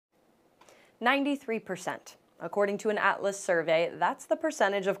93%. According to an Atlas survey, that's the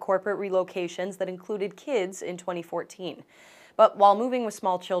percentage of corporate relocations that included kids in 2014. But while moving with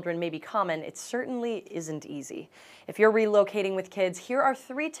small children may be common, it certainly isn't easy. If you're relocating with kids, here are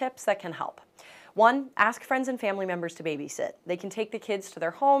 3 tips that can help. 1, ask friends and family members to babysit. They can take the kids to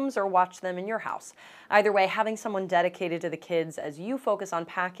their homes or watch them in your house. Either way, having someone dedicated to the kids as you focus on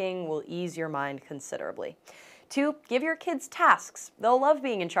packing will ease your mind considerably. 2, give your kids tasks. They'll love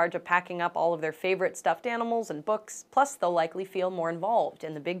being in charge of packing up all of their favorite stuffed animals and books, plus they'll likely feel more involved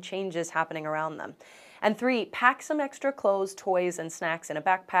in the big changes happening around them. And 3, pack some extra clothes, toys, and snacks in a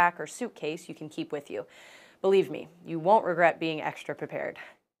backpack or suitcase you can keep with you. Believe me, you won't regret being extra prepared.